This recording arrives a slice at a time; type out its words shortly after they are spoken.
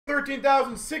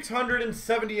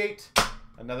13,678.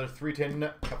 Another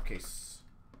 310 cup case.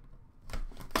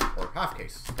 Or half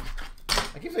case.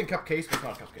 I keep saying cup case, but it's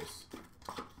not a cup case.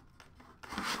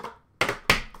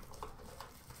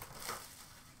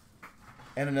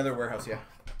 And another warehouse, yeah.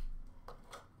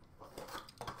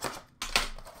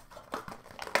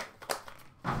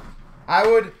 I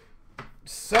would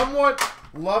somewhat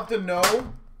love to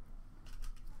know.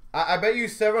 I bet you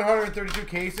 732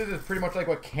 cases is pretty much like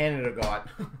what Canada got.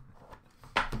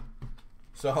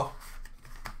 So,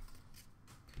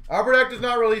 Upper Deck does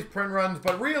not release print runs,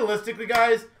 but realistically,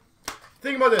 guys,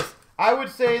 think about this. I would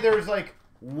say there's like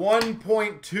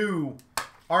 1.2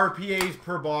 RPAs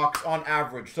per box on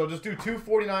average. So just do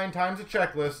 249 times the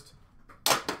checklist,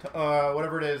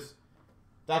 whatever it is.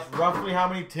 That's roughly how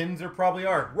many tins there probably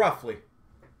are, roughly.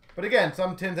 But again,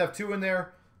 some tins have 2 in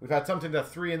there. We've had some tins have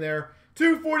 3 in there.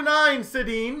 249,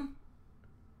 Sedin.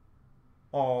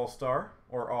 All-star,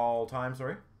 or all-time,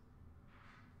 sorry.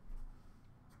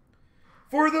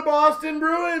 For the Boston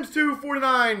Bruins,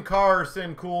 249,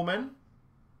 Carson Kuhlman.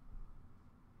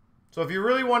 So if you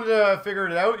really wanted to figure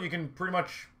it out, you can pretty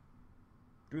much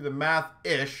do the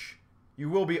math-ish. You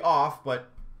will be off, but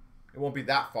it won't be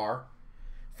that far.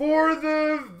 For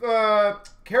the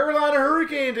Carolina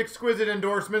Hurricanes, exquisite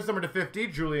endorsements, number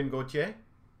 /50, Julien Gauthier.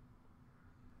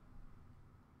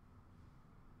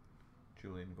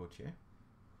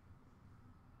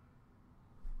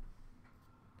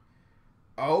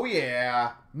 Oh,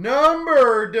 yeah.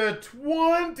 Number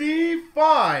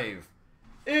 /25.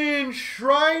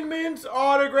 Enshrinement's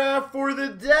autograph for the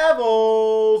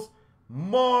Devils,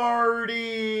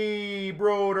 Marty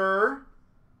Brodeur.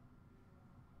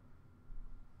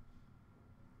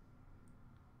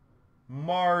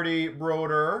 Marty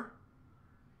Brodeur.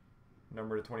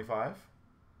 Number /25.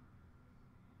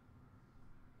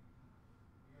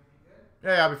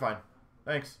 Yeah, I'll be fine.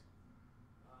 Thanks.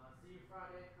 See you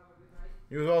Friday. Have a good night.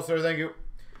 You as well, sir. Thank you.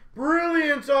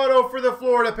 Brilliant auto for the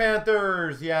Florida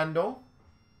Panthers, Yandel.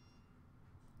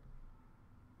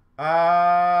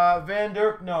 Van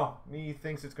Dirk, no. He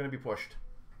thinks it's going to be pushed.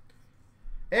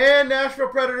 And Nashville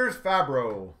Predators,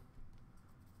 Fabro.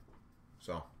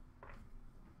 So.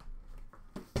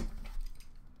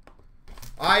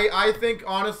 I think,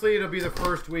 honestly, it'll be the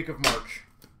first week of March.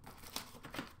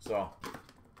 So.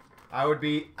 I would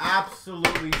be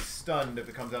absolutely stunned if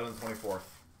it comes out on the 24th.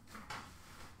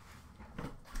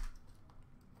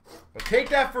 But take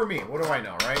that for me. What do I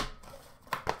know, right?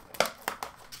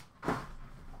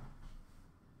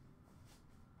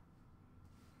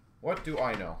 What do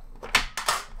I know?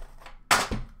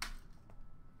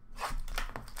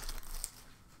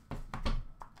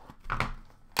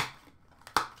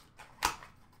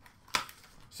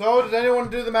 So, does anyone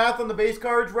do the math on the base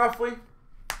cards, roughly?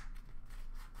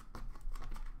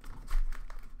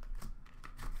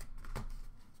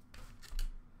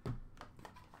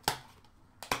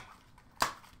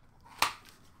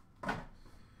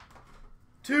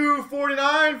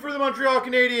 $249 for the Montreal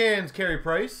Canadiens, Carey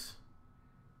Price.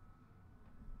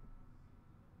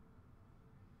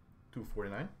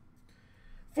 $249.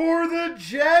 For the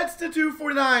Jets to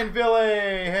 $249, Ville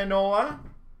Heinola.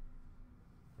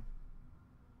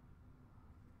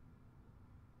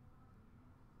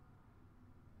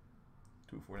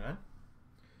 $249.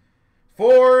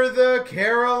 For the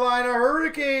Carolina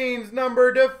Hurricanes,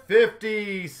 number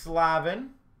 /50,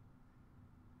 Slavin.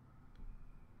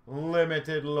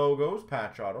 Limited logos,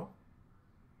 patch auto.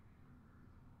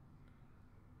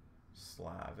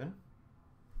 Slavin.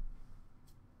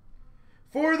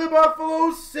 For the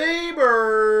Buffalo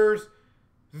Sabres,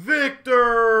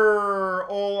 Victor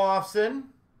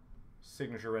Olofsson.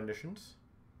 Signature renditions.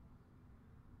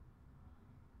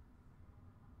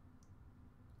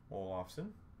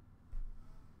 Olofsson.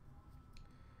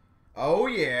 Oh,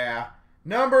 yeah.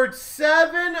 Numbered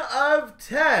 7 of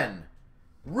 10.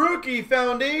 Rookie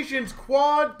Foundations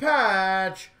quad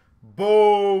patch.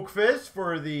 Boakfist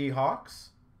for the Hawks.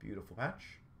 Beautiful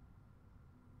patch.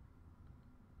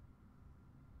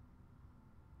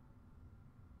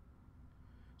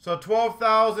 So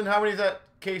 12,000, how many is that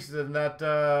cases in that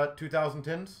 2,000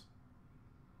 tins?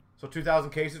 So 2,000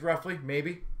 cases roughly,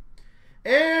 maybe.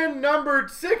 And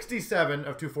numbered 67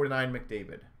 of 249,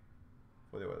 McDavid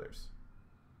for the Oilers.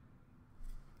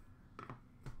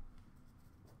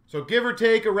 So give or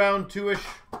take around 2-ish,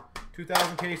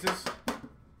 2,000 cases.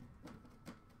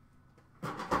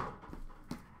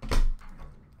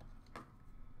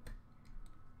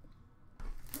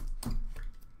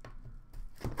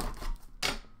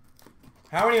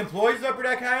 How many employees does Upper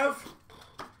Deck have?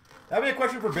 That'd be a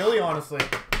question for Billy, honestly.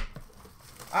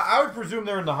 I would presume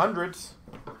they're in the hundreds.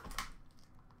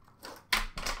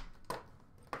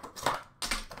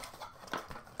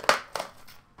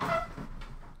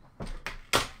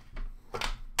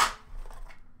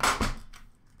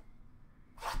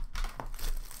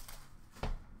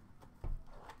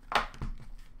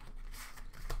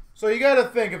 So you got to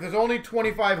think, if there's only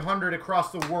 2,500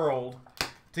 across the world,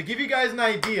 to give you guys an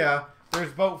idea,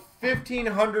 there's about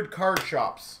 1,500 card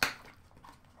shops.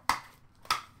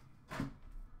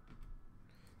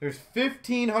 There's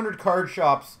 1,500 card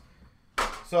shops.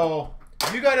 So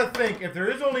you got to think, if there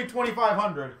is only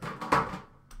 2,500,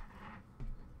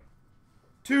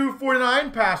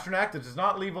 $249 Pasternak, that does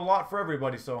not leave a lot for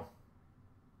everybody, so.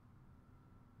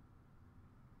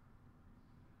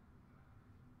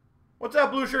 What's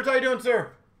up, Blue Shirts? How you doing,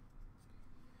 sir?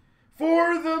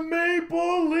 For the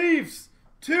Maple Leafs,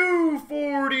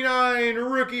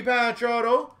 $249 rookie patch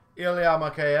auto, Ilya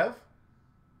Mikheyev.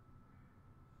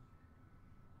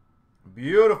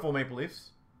 Beautiful Maple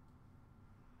Leafs.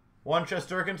 One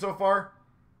Shesterkin so far.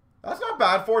 That's not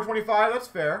bad. $425. That's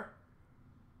fair.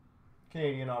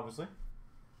 Canadian, obviously.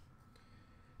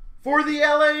 For the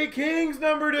LA Kings,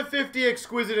 number to 50,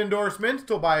 exquisite endorsements,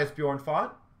 Tobias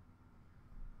Bjornfot.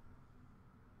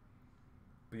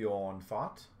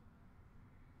 Bjornfot.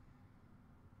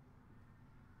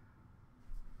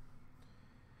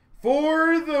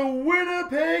 For the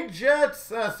Winnipeg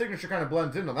Jets, signature kind of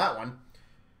blends in on that one.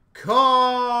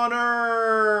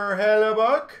 Connor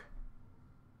Hellebuck.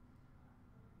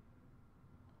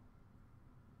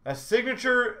 A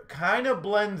signature kind of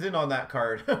blends in on that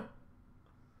card.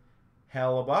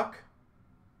 Hellebuck.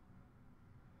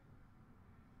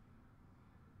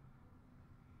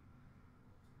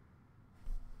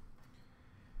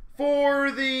 For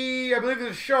the, I believe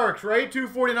it's Sharks, right?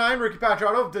 $249 rookie patch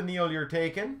auto of Daniil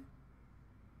Yurtakin.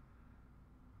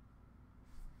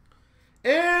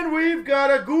 And we've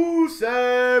got a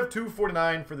Gusev,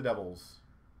 $249 for the Devils.